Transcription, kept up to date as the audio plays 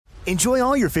Enjoy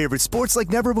all your favorite sports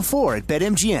like never before at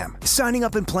BetMGM. Signing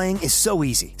up and playing is so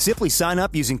easy. Simply sign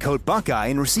up using code Buckeye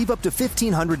and receive up to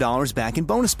 $1,500 back in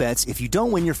bonus bets if you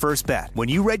don't win your first bet. When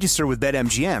you register with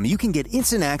BetMGM, you can get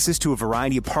instant access to a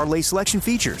variety of parlay selection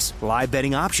features, live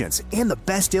betting options, and the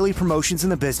best daily promotions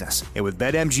in the business. And with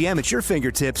BetMGM at your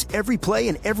fingertips, every play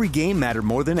and every game matter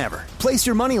more than ever. Place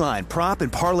your moneyline, prop,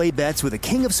 and parlay bets with the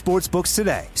king of sportsbooks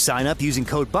today. Sign up using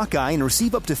code Buckeye and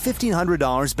receive up to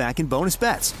 $1,500 back in bonus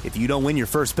bets if you don't win your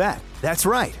first bet. That's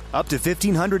right, up to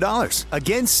 $1,500.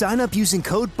 Again, sign up using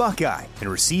code Buckeye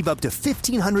and receive up to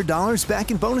 $1,500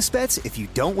 back in bonus bets if you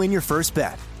don't win your first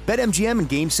bet. BetMGM and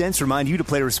GameSense remind you to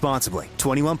play responsibly.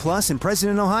 21 plus and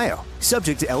present in Ohio.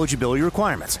 Subject to eligibility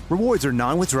requirements. Rewards are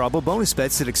non-withdrawable bonus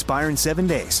bets that expire in 7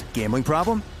 days. Gambling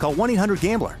problem? Call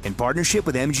 1-800-GAMBLER in partnership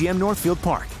with MGM Northfield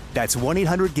Park. That's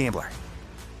 1-800-GAMBLER.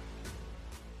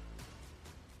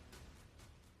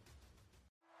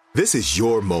 This is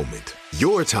your moment,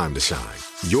 your time to shine,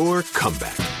 your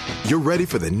comeback. You're ready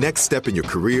for the next step in your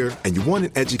career, and you want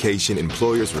an education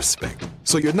employers respect.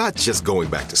 So you're not just going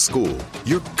back to school,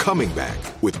 you're coming back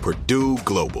with Purdue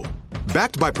Global.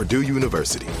 Backed by Purdue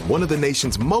University, one of the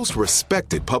nation's most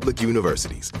respected public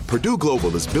universities, Purdue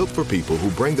Global is built for people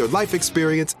who bring their life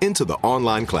experience into the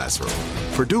online classroom.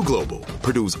 Purdue Global,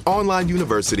 Purdue's online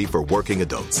university for working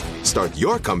adults. Start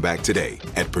your comeback today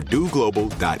at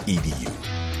purdueglobal.edu.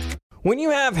 When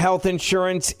you have health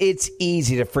insurance, it's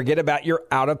easy to forget about your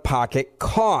out-of-pocket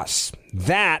costs.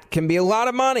 That can be a lot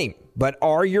of money, but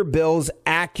are your bills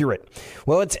accurate?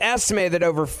 Well, it's estimated that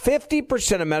over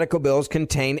 50% of medical bills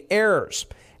contain errors.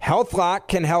 HealthLock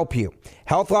can help you.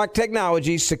 HealthLock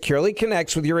technology securely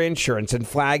connects with your insurance and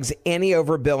flags any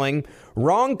overbilling,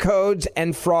 wrong codes,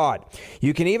 and fraud.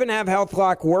 You can even have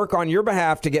HealthLock work on your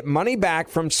behalf to get money back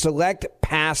from select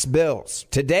past bills.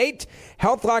 To date,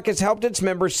 HealthLock has helped its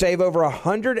members save over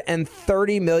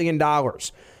 $130 million.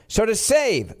 So to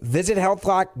save, visit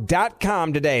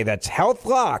healthlock.com today. That's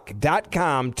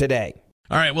healthlock.com today.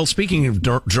 All right, well, speaking of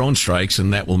drone strikes,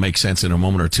 and that will make sense in a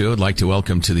moment or two, I'd like to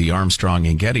welcome to the Armstrong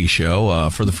and Getty show,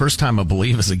 for the first time, I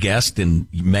believe, as a guest in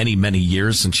many, many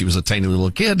years since she was a tiny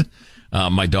little kid,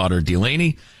 my daughter,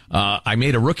 Delaney. I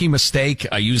made a rookie mistake.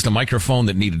 I used a microphone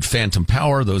that needed phantom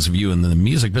power. Those of you in the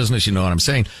music business, you know what I'm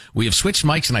saying. We have switched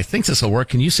mics, and I think this will work.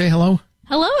 Can you say hello?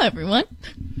 Hello, everyone.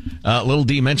 Little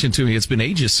D mentioned to me it's been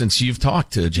ages since you've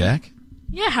talked to Jack.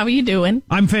 Yeah, how are you doing?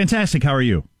 I'm fantastic. How are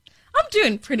you? I'm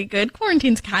doing pretty good.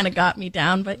 Quarantine's kind of got me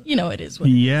down, but you know it is what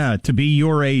it is. To be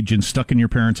your age and stuck in your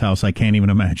parents' house, I can't even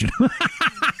imagine.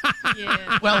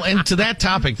 Yeah. Well, and to that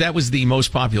topic, that was the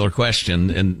most popular question,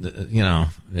 and,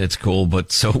 it's cool.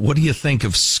 But so what do you think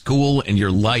of school and your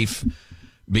life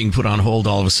being put on hold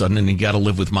all of a sudden, and you got to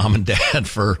live with mom and dad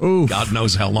for God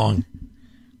knows how long?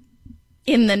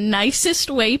 In the nicest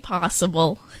way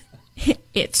possible.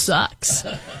 It sucks.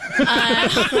 Data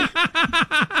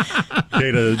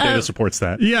supports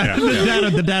that. Yeah.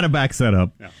 The data backs that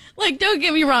up. Yeah. Like, don't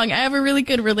get me wrong. I have a really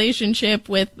good relationship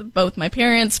with both my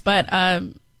parents, but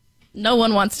no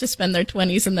one wants to spend their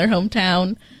 20s in their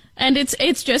hometown. And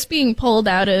it's just being pulled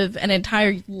out of an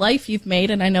entire life you've made.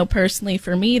 And I know personally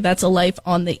for me, that's a life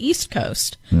on the East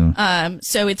Coast. Yeah.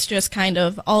 So it's just kind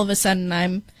of all of a sudden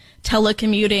I'm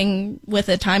telecommuting with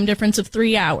a time difference of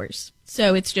 3 hours.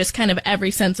 So it's just kind of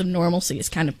every sense of normalcy is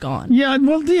kind of gone. Yeah,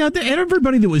 well,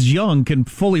 everybody that was young can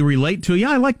fully relate to,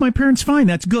 I like my parents fine.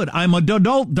 That's good. I'm an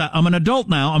adult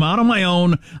now. I'm out on my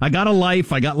own. I got a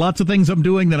life. I got lots of things I'm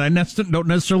doing that I don't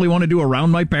necessarily want to do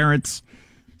around my parents.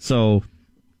 So...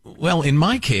 Well, in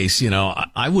my case,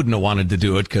 I wouldn't have wanted to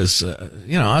do it because,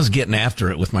 I was getting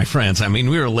after it with my friends. I mean,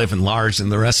 we were living large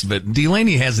and the rest of it.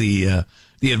 Delaney has the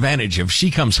advantage of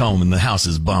she comes home and the house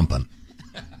is bumping.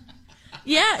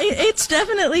 Yeah, it's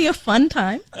definitely a fun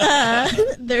time.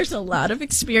 There's a lot of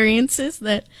experiences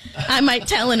that I might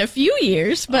tell in a few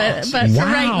years, but for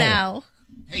right now.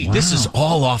 Hey, this is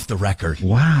all off the record.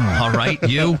 Wow. All right,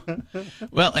 you?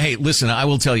 Well, hey, listen, I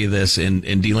will tell you this, and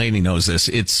Delaney knows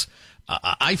this.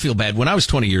 I feel bad. When I was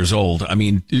 20 years old, I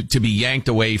mean, to be yanked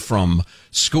away from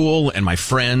school and my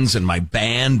friends and my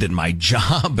band and my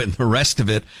job and the rest of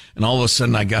it, and all of a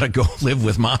sudden I got to go live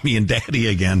with mommy and daddy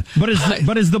again.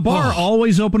 But is the bar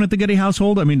always open at the Getty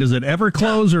household? I mean, does it ever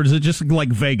close, or is it just like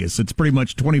Vegas? It's pretty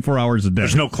much 24 hours a day.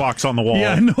 There's no clocks on the wall.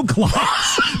 Yeah, no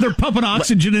clocks. They're pumping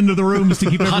oxygen into the rooms to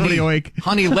keep everybody awake.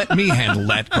 Honey, let me handle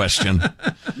that question.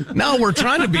 No, we're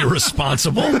trying to be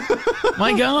responsible.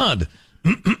 My God.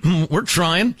 We're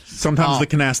trying. Sometimes the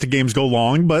canasta games go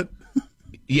long, but...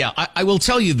 Yeah, I will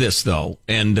tell you this, though,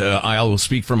 and I will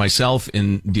speak for myself,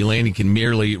 and Delaney can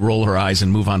merely roll her eyes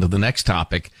and move on to the next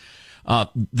topic.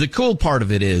 The cool part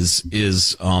of it is,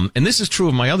 and this is true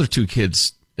of my other two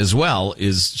kids as well,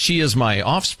 is she is my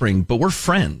offspring, but we're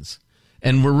friends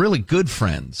and we're really good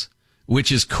friends,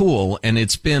 which is cool. And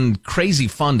it's been crazy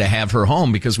fun to have her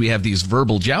home because we have these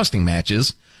verbal jousting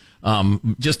matches,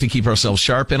 just to keep ourselves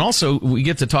sharp. And also we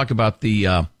get to talk about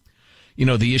the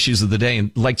issues of the day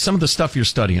and like some of the stuff you're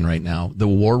studying right now, the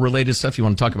war related stuff. You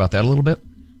want to talk about that a little bit?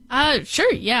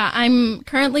 Sure. Yeah. I'm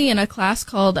currently in a class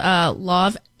called,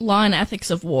 Law and Ethics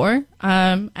of War,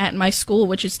 at my school,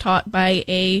 which is taught by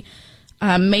a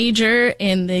major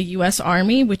in the U.S.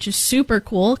 Army, which is super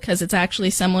cool because it's actually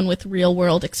someone with real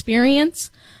world experience.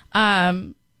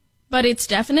 But it's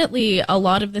definitely a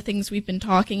lot of the things we've been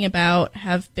talking about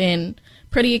have been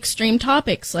pretty extreme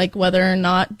topics, like whether or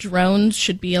not drones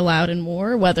should be allowed in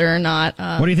war, whether or not...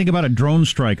 what do you think about a drone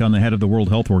strike on the head of the World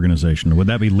Health Organization? Would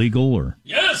that be legal or...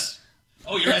 Yes!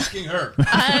 Oh, you're asking her.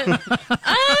 I'm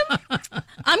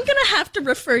going to have to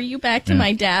refer you back to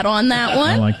my dad on that one.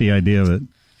 I like the idea of it.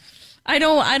 I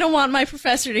don't want my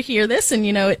professor to hear this and,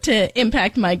 it to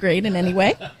impact my grade in any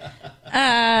way.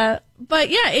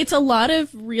 But yeah, it's a lot of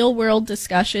real world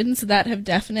discussions that have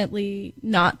definitely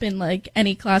not been like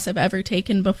any class I've ever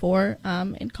taken before,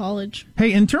 in college.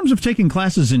 Hey, in terms of taking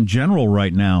classes in general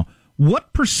right now,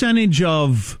 what percentage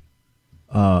of,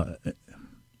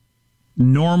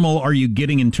 normal are you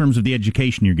getting in terms of the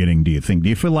education you're getting, do you think? Do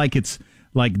you feel like it's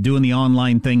like doing the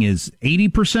online thing is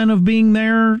 80% of being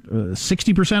there,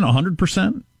 60%,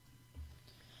 100%?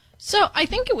 So I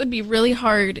think it would be really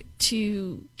hard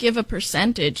to give a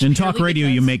percentage. In talk radio,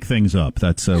 you make things up.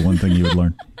 That's one thing you would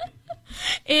learn.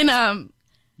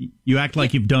 You act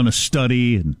like you've done a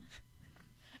study. And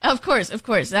Of course.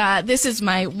 This is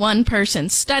my one-person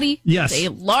study. Yes. It's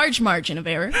a large margin of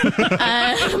error.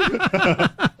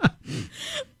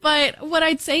 But what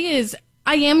I'd say is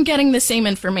I am getting the same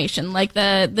information. Like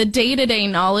the day-to-day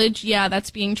knowledge, yeah, that's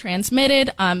being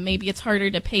transmitted. Maybe it's harder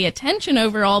to pay attention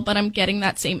overall, but I'm getting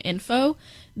that same info.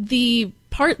 The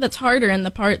part that's harder and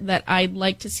the part that I'd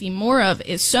like to see more of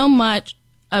is so much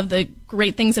of the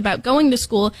great things about going to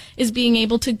school is being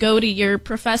able to go to your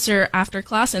professor after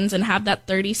lessons and have that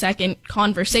 30-second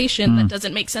conversation that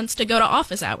doesn't make sense to go to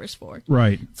office hours for.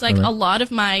 Right. It's like a lot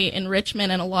of my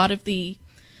enrichment and a lot of the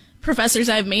professors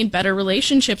I've made better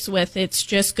relationships with, it's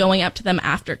just going up to them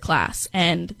after class,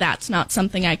 and that's not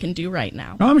something I can do right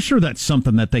now. I'm sure that's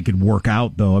something that they could work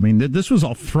out, though. I mean, this was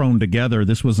all thrown together.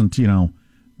 This wasn't,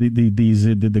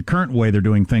 the current way they're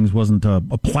doing things wasn't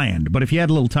planned. But if you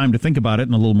had a little time to think about it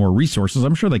and a little more resources,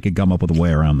 I'm sure they could come up with a way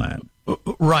around that.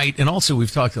 Right. And also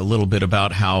we've talked a little bit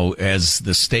about how as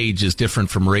the stage is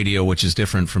different from radio, which is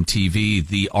different from TV,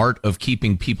 the art of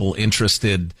keeping people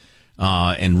interested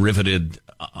and riveted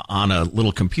on a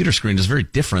little computer screen is very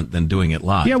different than doing it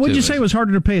live. Yeah, would you say it was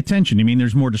harder to pay attention? You mean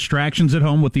there's more distractions at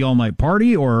home with the all-night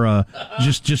party, or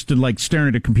just to like staring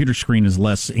at a computer screen is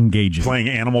less engaging? Playing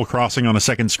Animal Crossing on a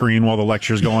second screen while the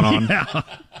lecture's going on? Yeah.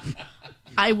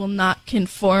 I will not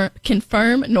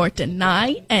confirm nor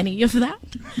deny any of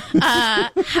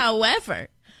that. However,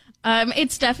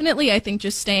 it's definitely, I think,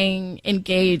 just staying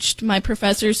engaged. My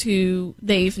professors who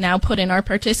they've now put in our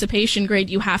participation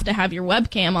grade, you have to have your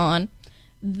webcam on.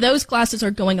 Those classes are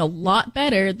going a lot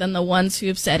better than the ones who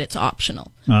have said it's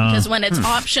optional. Because when it's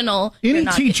optional, any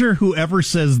teacher who ever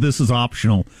says this is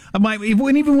optional,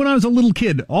 even when I was a little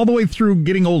kid, all the way through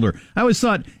getting older, I always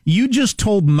thought, you just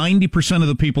told 90% of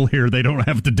the people here they don't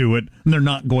have to do it, and they're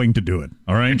not going to do it.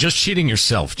 All right? You're just cheating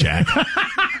yourself, Jack.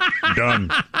 Done.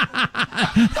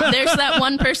 There's that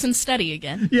one-person study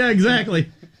again. Yeah,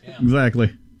 exactly. Yeah.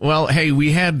 Exactly. Well, hey,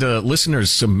 we had listeners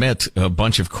submit a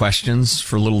bunch of questions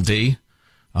for Little D.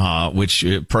 Which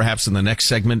perhaps in the next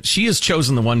segment, she has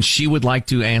chosen the one she would like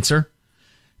to answer.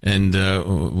 And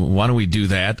why don't we do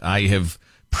that? I have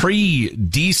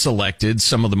deselected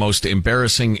some of the most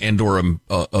embarrassing and or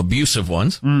abusive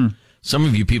ones. Some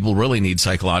of you people really need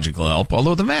psychological help,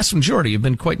 although the vast majority have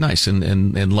been quite nice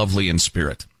and lovely in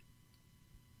spirit.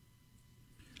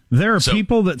 There are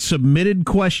people that submitted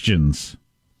questions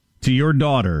to your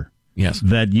daughter. Yes.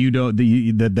 That you don't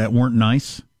that weren't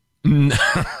nice. No,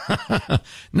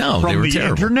 they were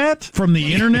terrible. Internet? From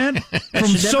the internet? From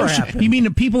social? You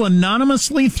mean people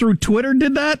anonymously through Twitter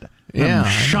did that? Yeah, I'm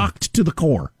shocked to the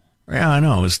core. Yeah, I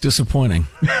know. It's disappointing.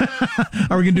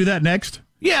 Are we going to do that next?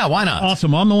 Yeah, why not?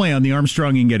 Awesome. On the way on the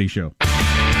Armstrong and Getty Show.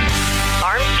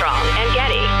 Armstrong and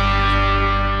Getty.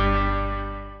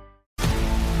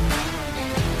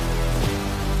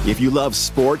 If you love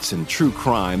sports and true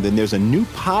crime, then there's a new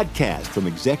podcast from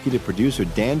executive producer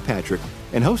Dan Patrick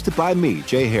and hosted by me,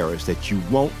 Jay Harris, that you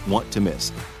won't want to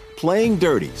miss. Playing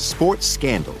Dirty: Sports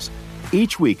Scandals.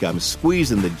 Each week, I'm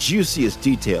squeezing the juiciest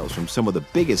details from some of the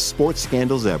biggest sports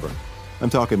scandals ever. I'm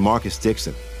talking Marcus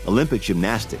Dixon, Olympic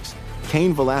gymnastics,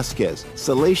 Cain Velasquez,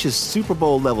 salacious Super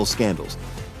Bowl-level scandals.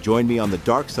 Join me on the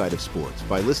dark side of sports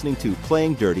by listening to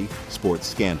Playing Dirty Sports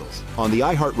Scandals on the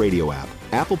iHeartRadio app,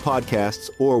 Apple Podcasts,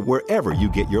 or wherever you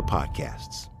get your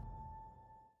podcasts.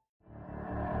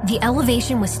 The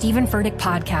Elevation with Stephen Furtick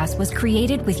podcast was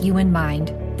created with you in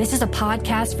mind. This is a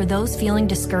podcast for those feeling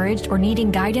discouraged or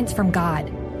needing guidance from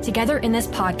God. Together in this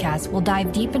podcast, we'll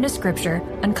dive deep into Scripture,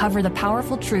 uncover the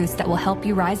powerful truths that will help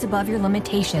you rise above your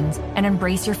limitations and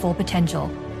embrace your full potential.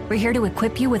 We're here to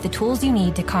equip you with the tools you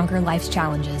need to conquer life's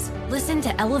challenges. Listen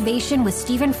to Elevation with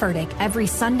Stephen Furtick every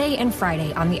Sunday and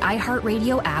Friday on the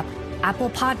iHeartRadio app,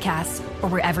 Apple Podcasts, or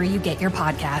wherever you get your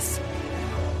podcasts.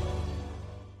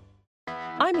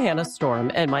 I'm Hannah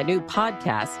Storm, and my new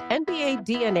podcast, NBA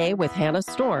DNA with Hannah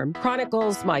Storm,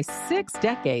 chronicles my 6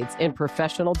 decades in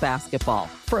professional basketball.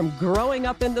 From growing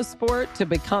up in the sport to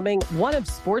becoming one of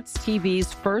sports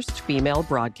TV's first female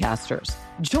broadcasters.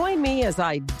 Join me as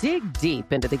I dig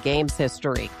deep into the game's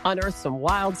history, unearth some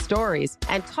wild stories,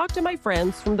 and talk to my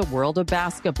friends from the world of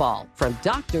basketball, from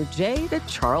Dr. J to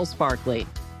Charles Barkley.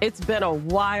 It's been a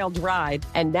wild ride,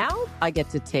 and now I get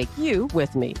to take you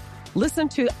with me. Listen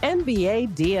to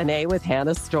NBA DNA with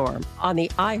Hannah Storm on the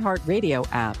iHeartRadio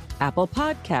app, Apple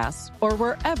Podcasts, or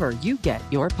wherever you get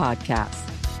your podcasts.